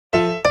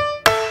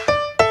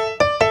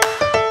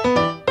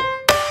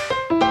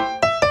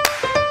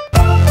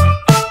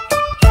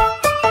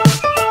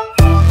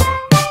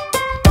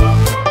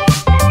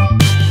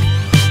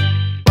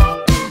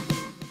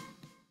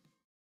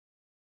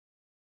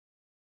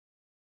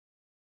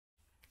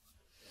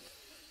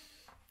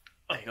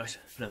Hey guys,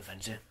 Plymouth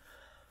Fenns here.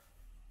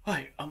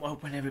 Right, I'm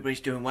hoping everybody's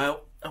doing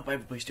well. I hope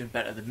everybody's doing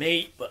better than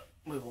me, but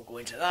we won't go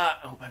into that.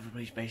 I hope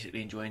everybody's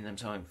basically enjoying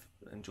themselves.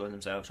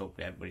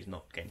 Hopefully everybody's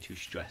not getting too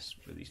stressed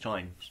for these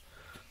times.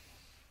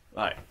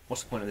 Right,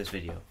 what's the point of this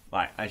video?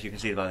 Right, as you can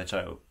see by the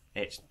title,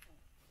 it's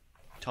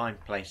time,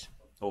 place,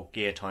 or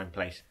gear, time,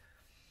 place,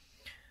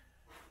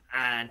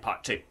 and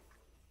part 2.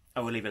 I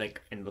will leave a link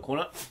in the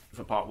corner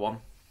for part 1.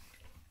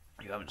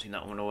 If you haven't seen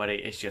that one already,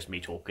 it's just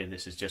me talking.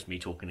 This is just me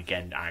talking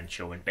again and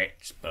showing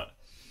bits. But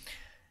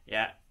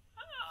yeah,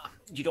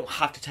 you don't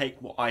have to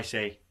take what I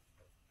say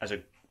as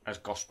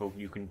gospel.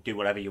 You can do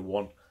whatever you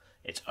want.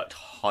 It's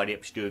highly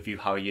up to you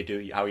how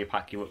you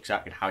pack your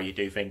rucksack and how you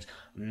do things.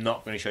 I'm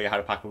not going to show you how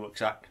to pack a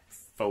rucksack.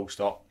 Full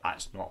stop.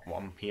 That's not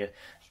what I'm here.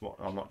 That's what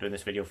I'm not doing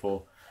this video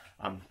for.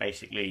 I'm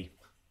basically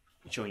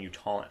showing you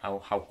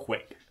how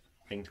quick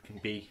things can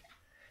be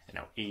and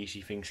how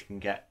easy things can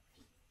get.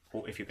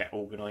 Or if you get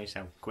organised,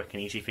 how quick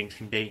and easy things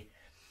can be.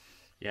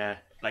 Yeah,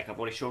 like I've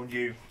already shown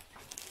you.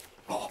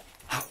 Oh,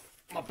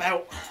 my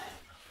belt.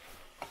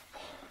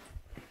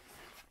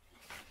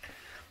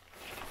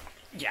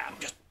 Yeah,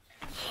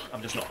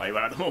 I'm just not very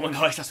well at the moment,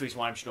 guys. That's the reason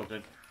why I'm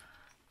struggling.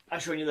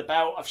 I've shown you the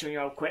belt. I've shown you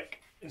how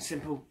quick and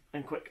simple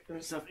and quick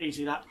and stuff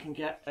easy that can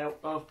get out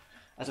of.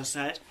 As I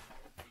said,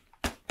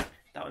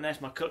 that one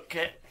there's my cook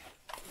kit.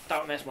 That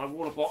one there's my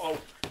water bottle.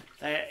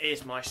 There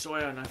is my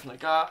soya and everything like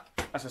that.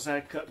 As I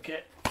said, cook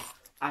kit.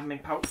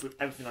 Admin pouch with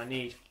everything I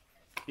need.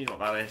 You know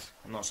what that is.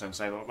 I'm not saying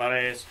what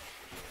that is.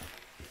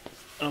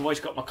 And I've always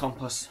got my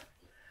compass.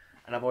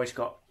 And I've always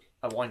got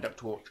a wind-up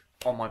torch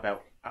on my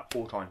belt at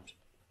all times.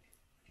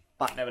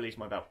 That never leaves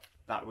my belt.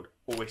 That would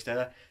always stay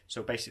there.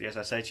 So basically, as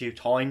I say to you,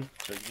 time.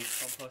 So you need a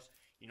compass.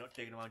 You're not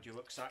digging around your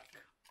rucksack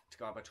to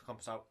grab a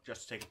compass out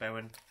just to take a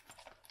bearing.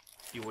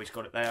 You always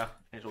got it there.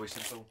 It's always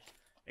simple.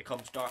 It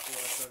comes dark all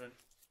of a sudden.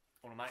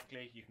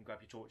 Automatically, you can grab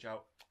your torch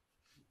out.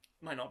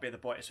 Might not be the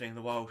brightest thing in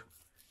the world,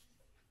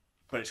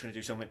 but it's going to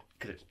do something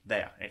because it's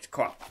there. It's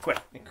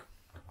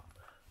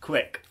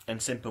quick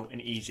and simple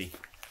and easy.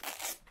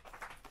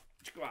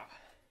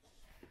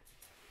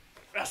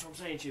 That's what I'm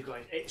saying to you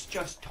guys. It's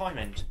just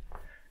timing.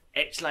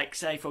 It's like,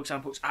 say for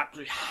example, it's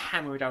absolutely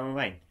hammering down with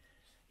rain.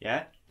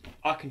 Yeah,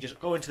 I can just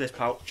go into this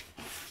pouch,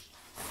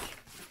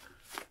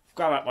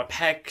 grab out my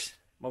pegs,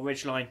 my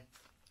ridgeline,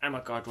 and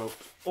my guide rope,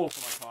 all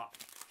for my part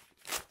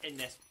in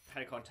this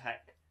Pelican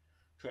Tech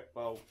trip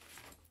bowl,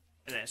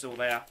 and then it's all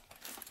there.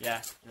 Yeah,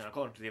 and then I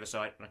go on to the other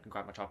side and I can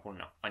grab my tripod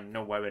and I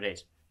know where it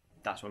is.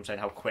 That's what I'm saying,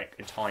 how quick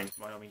and time.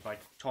 What I mean by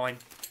time,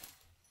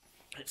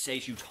 it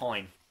saves you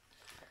time.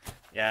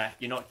 Yeah,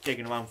 you're not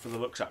digging around for the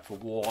rucksack for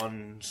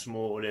one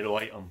small little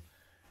item.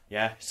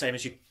 Yeah, same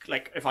as you,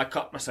 like if I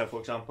cut myself, for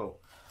example,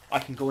 I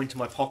can go into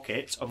my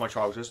pockets of my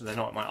trousers, and they're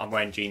not I'm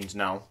wearing jeans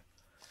now,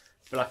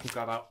 but I can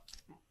grab out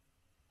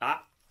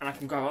that, and I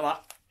can grab out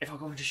that if I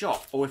go into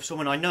shop, or if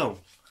someone I know,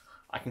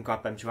 I can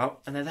grab them two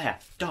out, and they're there,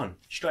 done,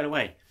 straight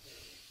away.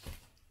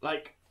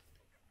 Like,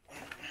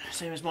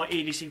 same as my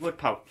EDC wood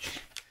pouch.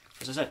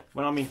 As I said,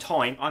 when I mean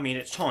time, I mean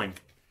it's time.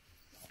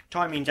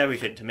 Time means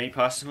everything to me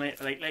personally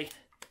lately.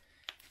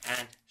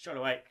 And straight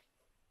away,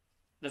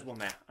 there's one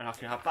there. And I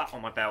can have that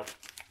on my belt,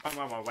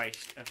 around my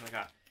waist, everything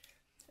like that.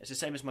 It's the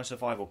same as my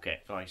survival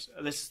kit, guys.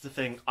 This is the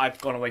thing, I've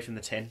gone away from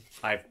the tin.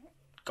 I've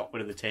got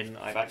rid of the tin.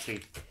 I've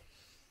actually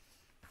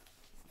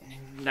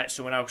let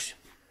someone else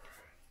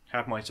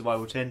have my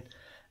survival tin.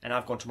 And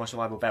I've gone to my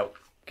survival belt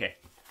kit.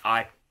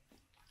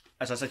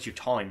 As I said to you,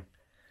 time.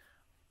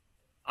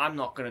 I'm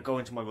not going to go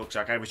into my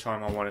rucksack every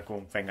time I want to go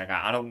and thing like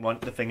that. I don't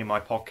want the thing in my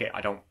pocket. I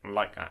don't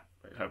like that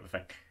type of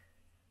thing.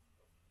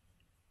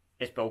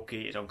 It's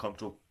bulky, it's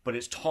uncomfortable, but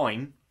it's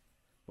time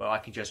where I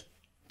can just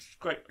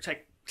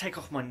take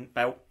off my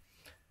belt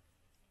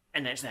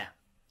and then it's there.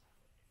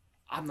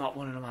 I'm not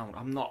running around.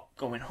 I'm not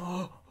going,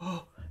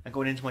 and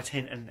going into my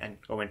tin and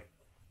going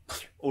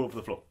all over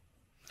the floor.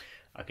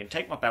 I can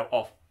take my belt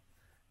off,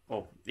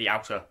 or the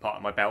outer part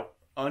of my belt,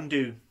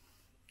 undo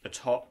the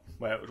top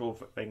where it was all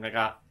thing like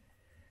that,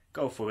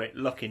 go through it,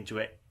 look into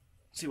it,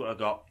 see what I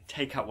got,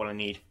 take out what I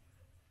need,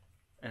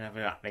 and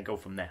everything like that, then go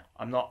from there.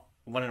 I'm not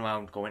running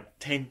around going,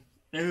 tin,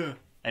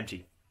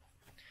 empty.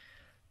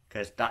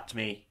 Because that to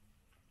me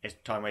is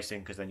time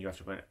wasting, because then you have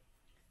to put it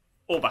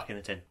all back in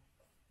the tin.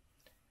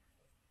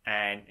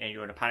 And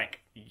you're in a panic,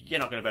 you're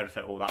not going to be able to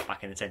fit all that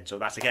back in the tin. So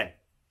that's again,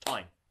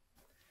 time.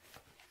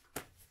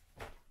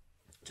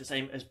 It's the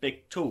same as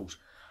big tools.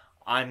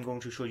 I'm going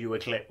to show you a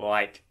clip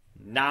right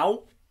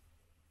now,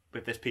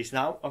 with this piece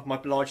now of my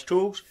large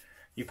tools.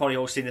 You've probably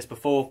all seen this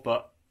before,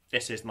 but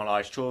this is my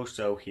large tool,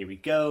 so here we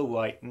go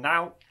right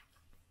now.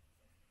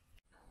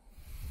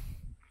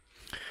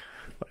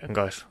 And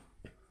guys,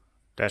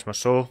 there's my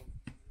saw.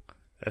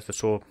 There's the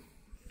saw,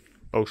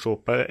 both saw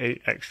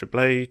extra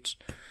blades.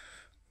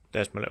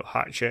 There's my little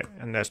hatchet,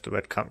 and there's the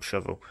red camp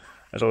shovel.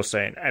 As I was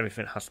saying,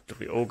 everything has to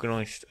be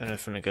organised and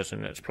everything that goes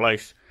in its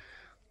place.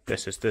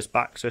 This is this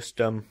back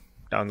system.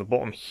 Down the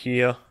bottom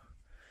here,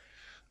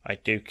 I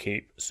do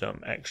keep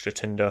some extra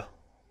tinder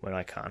when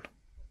I can.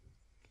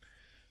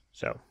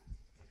 So,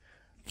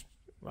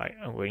 right,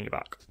 I'm bringing it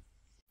back.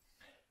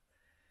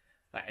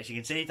 Like, as you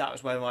can see, that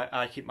was where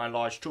I keep my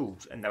large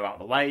tools, and they're out of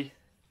the way.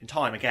 In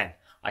time, again,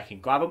 I can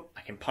grab them,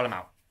 I can pull them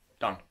out.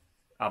 Done.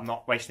 I'm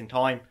not wasting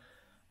time.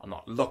 I'm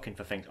not looking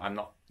for things.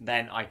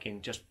 Then I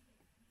can just,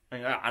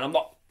 and I'm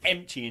not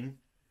emptying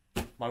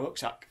my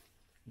rucksack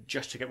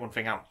just to get one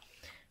thing out.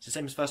 It's the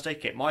same as first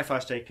aid kit. My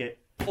first aid kit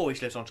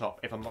always lives on top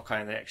if I'm not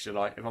carrying the extra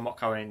light, if I'm not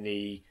carrying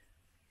the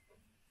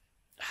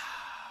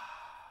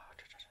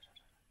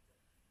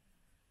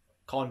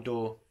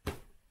Condor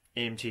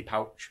EMT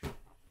pouch.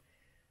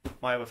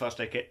 My other first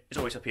aid kit is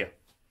always up here.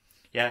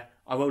 Yeah,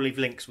 I will leave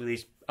links with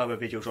these other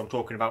videos I'm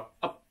talking about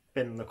up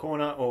in the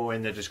corner or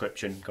in the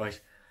description,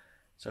 guys.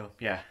 So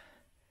yeah,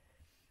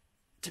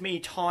 to me,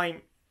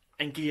 time,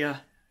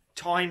 gear,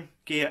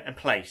 and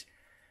place.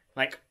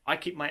 Like, I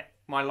keep my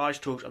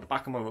large tools at the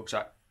back of my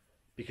rucksack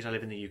because I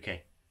live in the UK,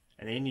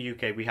 and in the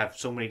UK we have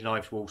so many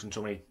live walls and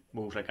so many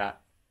walls like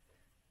that.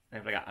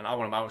 And I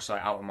want them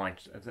outside, out of mind.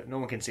 No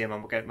one can see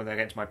them when they're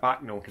against my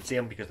back. No one can see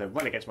them because they're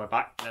right against my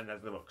back. And then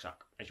there's the rucksack,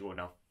 as you all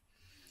know.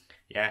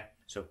 Yeah,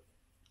 so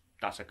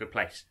that's a good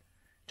place.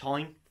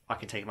 Time, I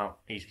can take them out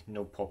easy,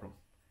 no problem.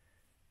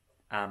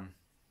 And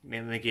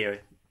the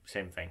gear,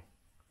 same thing.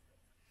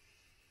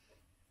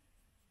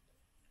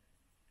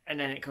 And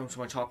then it comes to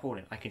my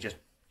tarpaulin. I can just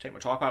take my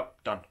tarp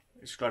out, done.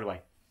 It's straight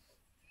away.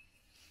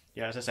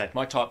 Yeah, as I said,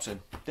 my tarp's in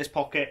this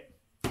pocket.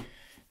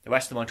 The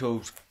rest of my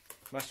tools,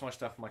 the rest of my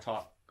stuff, my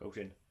tarp goes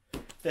in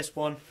this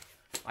one.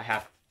 I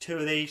have 2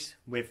 of these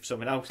with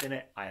something else in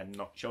it. I am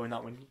not showing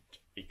that one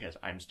because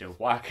I'm still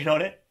working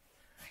on it.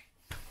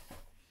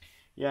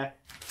 Yeah,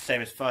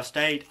 same as first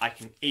aid. I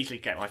can easily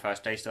get my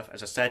first aid stuff.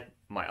 As I said,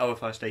 my other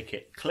first aid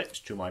kit clips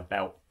to my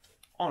belt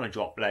on a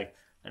drop leg,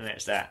 and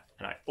it's there.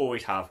 And I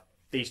always have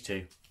these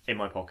 2 in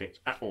my pockets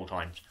at all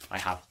times. I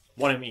have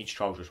one in each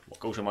trousers. What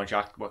goes in my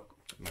jacket?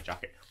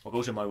 What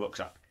goes in my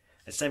rucksack?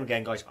 And same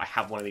again, guys. I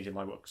have one of these in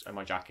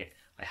my jacket.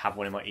 I have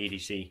one in my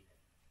EDC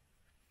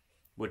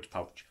wood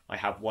pouch. I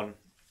have one.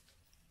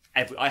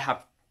 I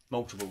have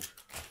multiples.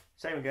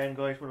 Same again,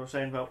 guys. What I was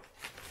saying about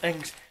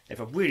things.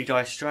 If I really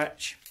die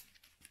stretch,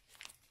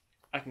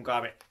 I can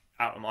grab it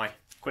out of my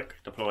quick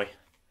deploy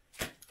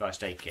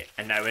first aid kit,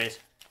 and there is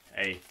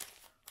a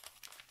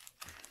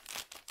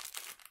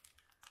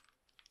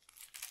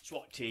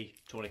SWAT T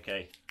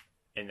tourniquet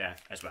in there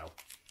as well.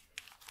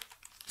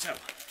 So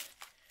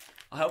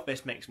I hope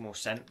this makes more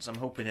sense. I'm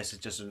hoping this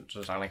doesn't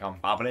sound like I'm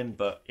babbling,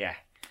 but yeah.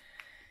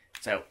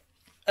 So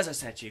as I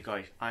said to you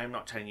guys, I am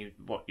not telling you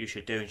what you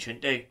should do and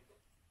shouldn't do,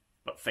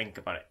 but think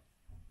about it.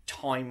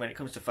 Time, when it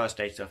comes to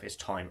first aid stuff, is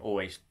time.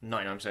 Always.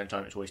 99% of the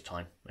time, it's always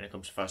time when it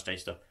comes to first aid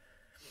stuff.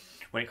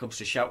 When it comes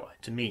to shelter,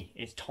 to me,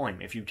 it's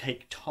time. If you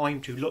take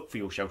time to look for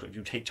your shelter, if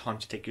you take time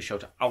to take your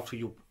shelter out of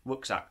your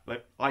rucksack,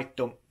 like, I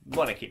don't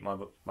want to keep my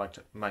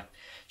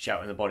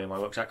shelter in the body of my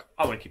rucksack.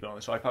 I want to keep it on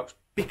the side pouch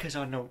because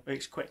I know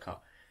it's quicker.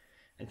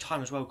 And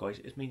time as well, guys,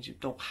 it means you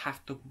don't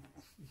have to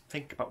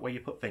think about where you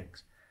put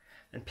things.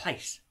 And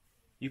place.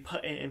 You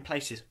put it in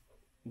places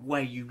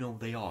where you know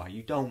they are.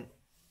 You don't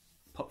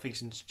put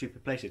things in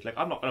stupid places. Like,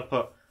 I'm not going to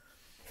put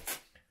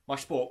my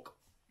spork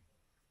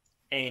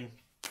in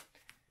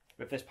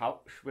with this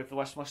pouch with the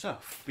rest of my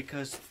stuff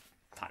because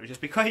that would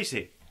just be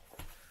crazy.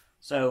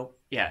 So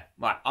yeah,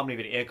 right, I'm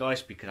leaving it here,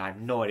 guys, because I have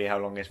no idea how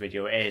long this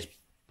video is,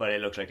 but it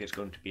looks like it's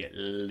going to be at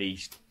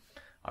least,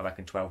 I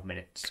reckon, 12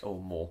 minutes or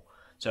more.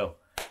 So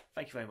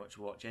thank you very much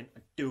for watching.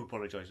 I do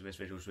apologise if this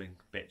video was being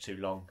a bit too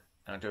long,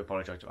 and I do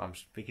apologise if I'm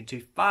speaking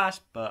too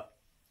fast, but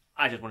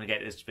I just want to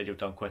get this video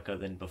done quicker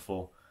than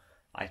before.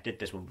 I did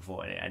this one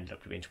before and it ended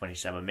up being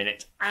 27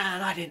 minutes,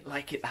 and I didn't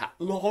like it that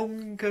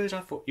long because I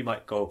thought you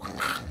might go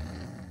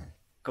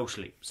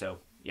sleep. So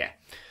yeah.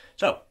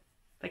 So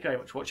thank you very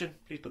much for watching.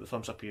 Please put the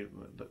thumbs up.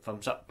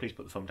 Please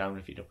put the thumb down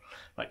if you don't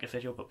like this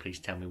video, but please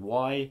tell me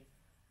why.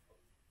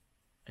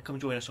 And come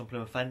join us on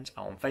Plymouth Fenns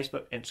on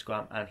Facebook,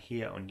 Instagram, and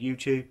here on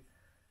YouTube.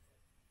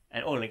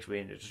 And all links will be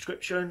in the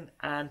description.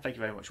 And thank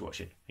you very much for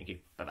watching. Thank you.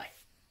 Bye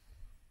bye.